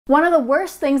One of the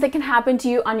worst things that can happen to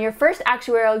you on your first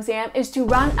actuarial exam is to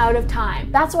run out of time.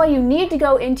 That's why you need to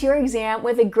go into your exam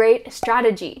with a great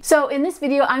strategy. So in this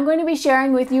video, I'm going to be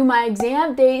sharing with you my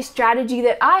exam day strategy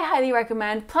that I highly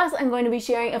recommend, plus I'm going to be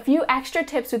sharing a few extra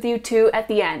tips with you too at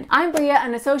the end. I'm Bria,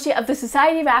 an associate of the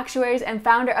Society of Actuaries and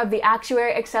founder of the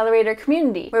Actuary Accelerator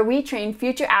community, where we train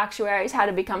future actuaries how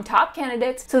to become top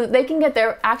candidates so that they can get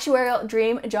their actuarial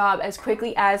dream job as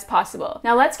quickly as possible.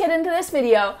 Now let's get into this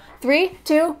video. 3,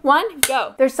 2, 1,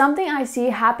 go! There's something I see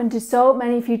happen to so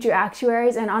many future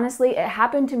actuaries, and honestly, it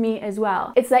happened to me as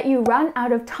well. It's that you run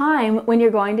out of time when you're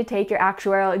going to take your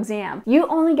actuarial exam. You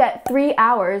only get 3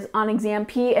 hours on exam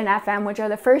P and FM, which are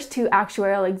the first 2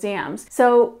 actuarial exams.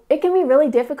 So it can be really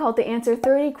difficult to answer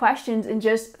 30 questions in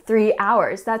just 3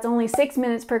 hours. That's only 6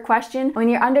 minutes per question. When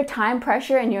you're under time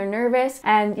pressure and you're nervous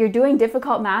and you're doing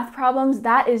difficult math problems,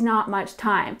 that is not much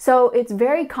time. So it's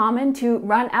very common to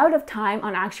run out of time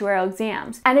on actuarial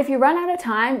exams. And if you run out of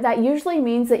time, that usually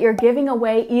means that you're giving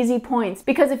away easy points,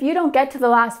 because if you don't get to the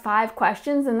last 5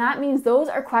 questions, then that means those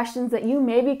are questions that you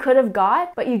maybe could have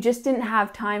got, but you just didn't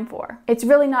have time for. It's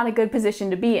really not a good position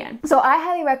to be in. So I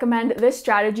highly recommend this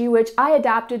strategy, which I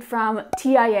adapted from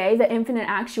TIA, the Infinite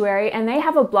Actuary, and they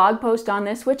have a blog post on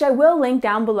this, which I will link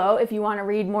down below if you want to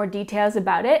read more details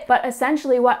about it. But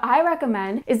essentially what I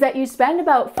recommend is that you spend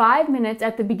about 5 minutes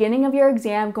at the beginning of your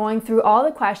exam going through all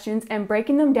the questions and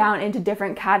breaking them down into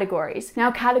different categories. Now,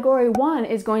 category 1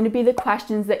 is going to be the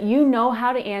questions that you know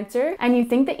how to answer and you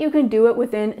think that you can do it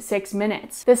within 6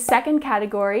 minutes. The second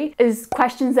category is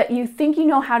questions that you think you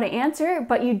know how to answer,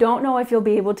 but you don't know if you'll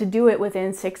be able to do it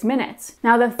within 6 minutes.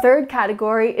 Now, the third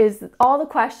category is all the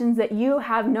questions that you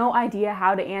have no idea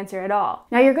how to answer at all.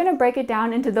 Now, you're going to break it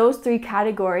down into those 3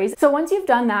 categories. So once you've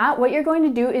done that, what you're going to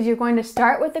do is you're going to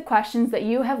start with the questions that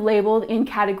you have labeled in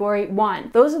category 1.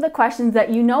 Those are the questions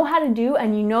that you know how to do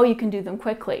and you know you can do them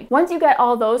quickly. Once you get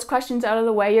all those questions out of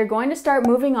the way, you're going to start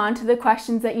moving on to the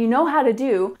questions that you know how to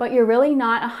do, but you're really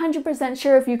not 100%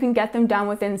 sure if you can get them done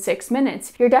within 6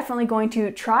 minutes. You're definitely going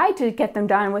to try to get them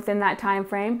done within that time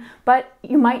frame, but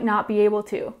you might not be able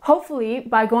to. Hopefully,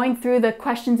 by going through the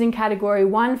questions in category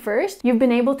 1 first, you've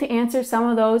been able to answer some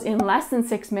of those in less than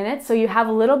 6 minutes, so you have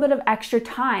a little bit of extra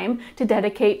time to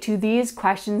dedicate to these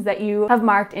questions that you have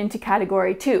marked into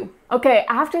category 2. Okay,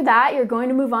 after that, you're going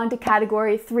to move on to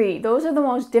category 3. Those are the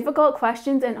most difficult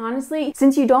questions, and honestly,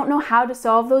 since you don't know how to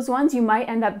solve those ones, you might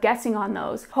end up guessing on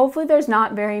those. Hopefully there's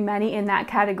not very many in that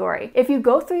category. If you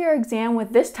go through your exam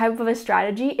with this type of a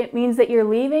strategy, it means that you're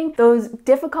leaving those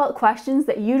difficult questions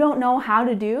that you don't know how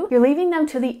to do, you're leaving them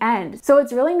to the end. So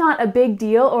it's really not a big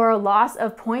deal or a loss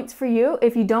of points for you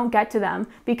if you don't get to them,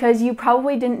 because you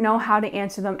probably didn't know how to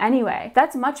answer them anyway.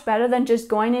 That's much better than just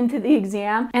going into the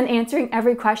exam and answering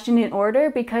every question in order,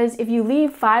 because if you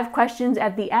leave 5 questions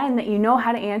at the end that you know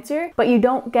how to answer but you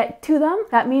don't get to them,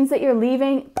 that means that you're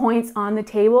leaving points on the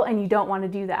table, and you don't want to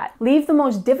do that. Leave the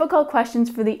most difficult questions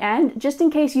for the end, just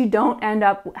in case you don't end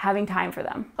up having time for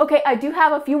them. Okay, I do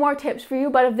have a few more tips for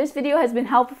you, but if this video has been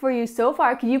helpful for you so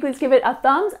far, could you please give it a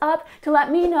thumbs up to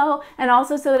let me know, and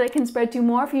also so that it can spread to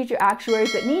more future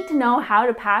actuaries that need to know how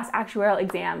to pass actuarial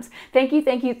exams. Thank you,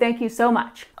 thank you, thank you so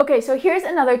much. Okay, so here's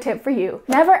another tip for you.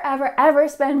 Never, ever, ever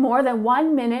spend more than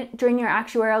 1 minute during your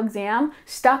actuarial exam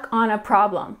stuck on a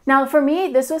problem. Now, for me,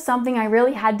 this was something I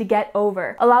really had to get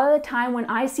over. A lot of the time when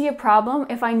I see a problem,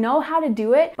 if I know how to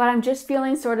do it, but I'm just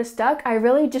feeling sort of stuck, I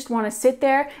really just want to sit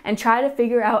there and try to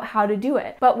figure out how to do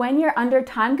it. But when you're under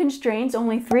time constraints,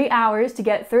 only 3 hours to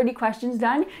get 30 questions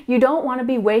done, you don't want to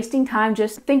be wasting time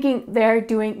just thinking they're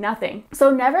doing nothing. So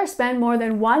never spend more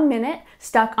than 1 minute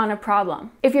stuck on a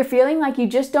problem. If you're feeling like you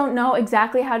just don't know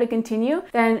exactly how to continue,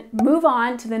 then move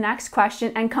on to the next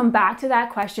question and come back to that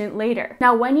question later.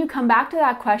 Now, when you come back to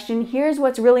that question, here's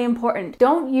what's really important.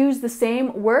 Don't use the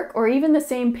same work or even the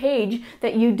same page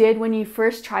that you did when you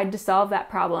first tried to solve that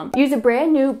problem. Use a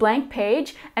brand new blank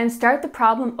page and start the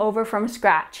problem over from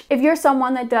scratch. If you're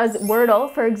someone that does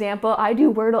Wordle, for example, I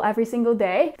do Wordle every single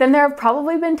day, then there have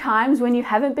probably been times when you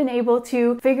haven't been able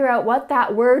to figure out what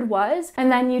that word was,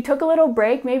 and then you took a little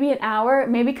break, maybe an hour,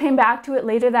 maybe came back to it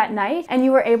later that night, and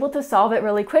you were able to solve it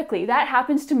really quickly. That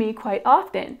happens to me quite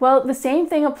often. Well, the same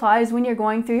thing applies when you're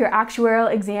going through your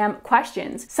actuarial exam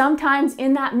questions. Sometimes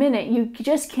in that minute, you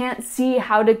just can't see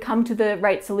how to come to the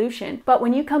right solution. But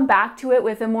when you come back to it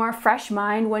with a more fresh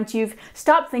mind, once you've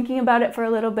stopped thinking about it for a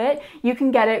little bit, you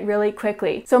can get it really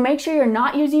quickly. So make sure you're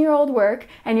not using your old work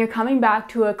and you're coming back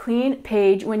to a clean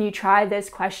page when you try this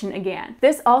question again.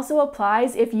 This also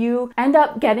applies if you end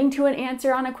up getting to an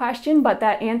answer on a question, but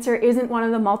that answer isn't one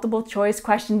of the multiple choice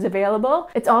questions available.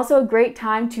 It's also a great time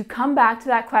time to come back to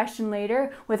that question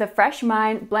later with a fresh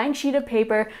mind, blank sheet of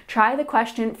paper, try the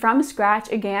question from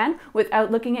scratch again without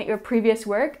looking at your previous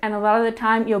work, and a lot of the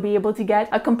time you'll be able to get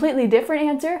a completely different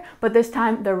answer, but this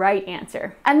time the right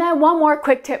answer. And then one more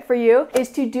quick tip for you is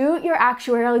to do your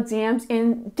actuarial exams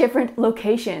in different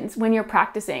locations when you're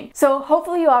practicing. So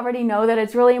hopefully you already know that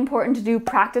it's really important to do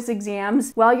practice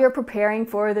exams while you're preparing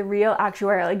for the real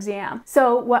actuarial exam.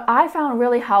 So what I found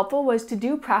really helpful was to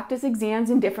do practice exams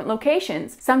in different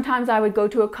locations. Sometimes I would go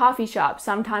to a coffee shop,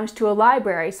 sometimes to a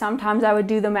library, sometimes I would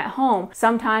do them at home,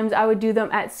 sometimes I would do them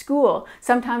at school,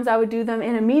 sometimes I would do them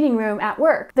in a meeting room at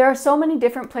work. There are so many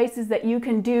different places that you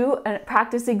can do a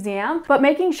practice exam, but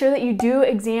making sure that you do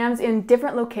exams in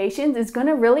different locations is going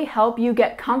to really help you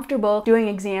get comfortable doing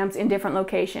exams in different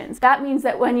locations. That means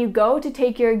that when you go to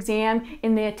take your exam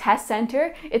in the test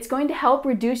center, it's going to help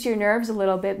reduce your nerves a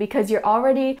little bit because you're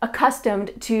already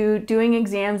accustomed to doing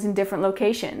exams in different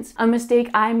locations. A mistake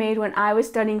I made when I was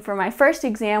studying for my first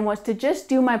exam was to just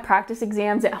do my practice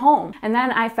exams at home. And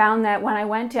then I found that when I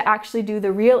went to actually do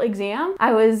the real exam,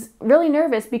 I was really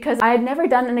nervous because I had never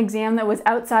done an exam that was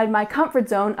outside my comfort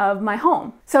zone of my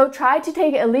home. So try to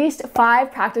take at least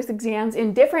 5 practice exams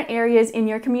in different areas in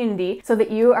your community so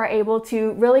that you are able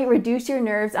to really reduce your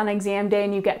nerves on exam day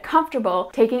and you get comfortable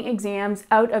taking exams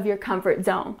out of your comfort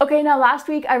zone. Okay, now last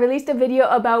week I released a video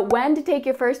about when to take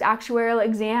your first actuarial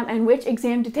exam and which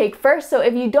exam to take first. So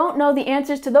if you don't know the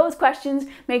answers to those questions,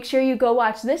 make sure you go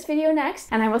watch this video next,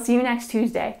 and I will see you next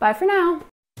Tuesday. Bye for now.